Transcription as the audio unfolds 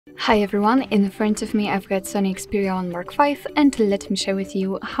Hi everyone, in front of me I've got Sony Xperia 1 Mark V, and let me share with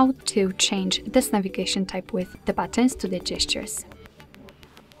you how to change this navigation type with the buttons to the gestures.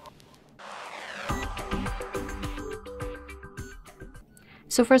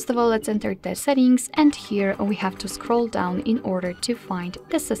 So first of all, let's enter the settings, and here we have to scroll down in order to find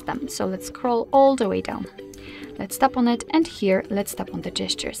the system. So let's scroll all the way down. Let's tap on it, and here let's tap on the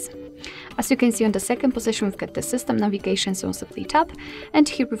gestures. As you can see, on the second position we've got the system navigation, so simply tap, and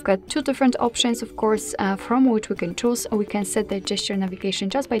here we've got two different options, of course, from which we can choose. We can set the gesture navigation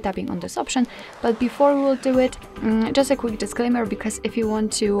just by tapping on this option, but before we will do it, just a quick disclaimer, because if you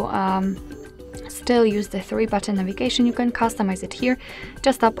want to still use the 3-button navigation, you can customize it here.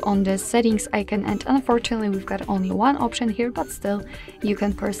 Just tap on the settings icon, and unfortunately we've got only one option here, but still you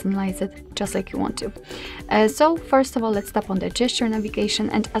can personalize it just like you want to. So first of all, let's tap on the gesture navigation,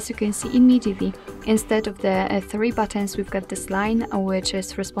 and as you can see immediately, instead of the 3 buttons, we've got this line which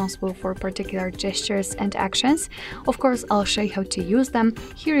is responsible for particular gestures and actions. Of course, I'll show you how to use them.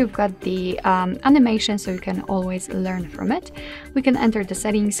 Here you've got the animation, so you can always learn from it. We can enter the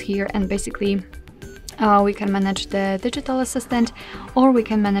settings here, and basically we can manage the digital assistant, or we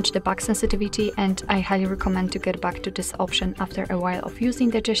can manage the back sensitivity, and I highly recommend to get back to this option after a while of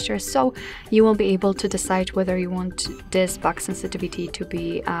using the gestures, so you will be able to decide whether you want this back sensitivity to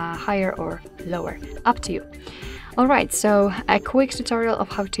be higher or lower. Up to you. Alright, so a quick tutorial of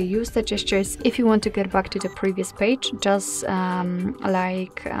how to use the gestures. If you want to get back to the previous page, just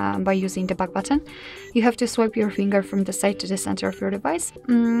by using the back button, you have to swipe your finger from the side to the center of your device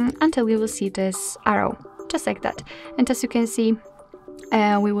until you will see this arrow, just like that. And as you can see,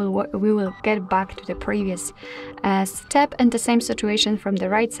 we will get back to the previous step, and the same situation from the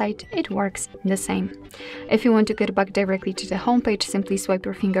right side, it works the same. If you want to get back directly to the home page, simply swipe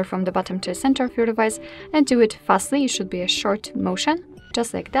your finger from the bottom to the center of your device and do it fastly. It should be a short motion,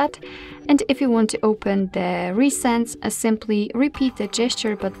 just like that. And if you want to open the recents, simply repeat the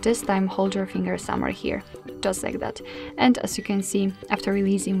gesture, but this time hold your finger somewhere here, just like that. And as you can see, after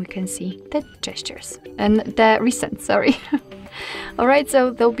releasing, we can see the gestures and the recents, sorry. Alright,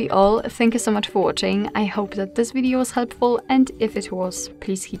 so that'll be all. Thank you so much for watching. I hope that this video was helpful, and if it was,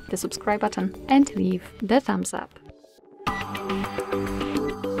 please hit the subscribe button and leave the thumbs up.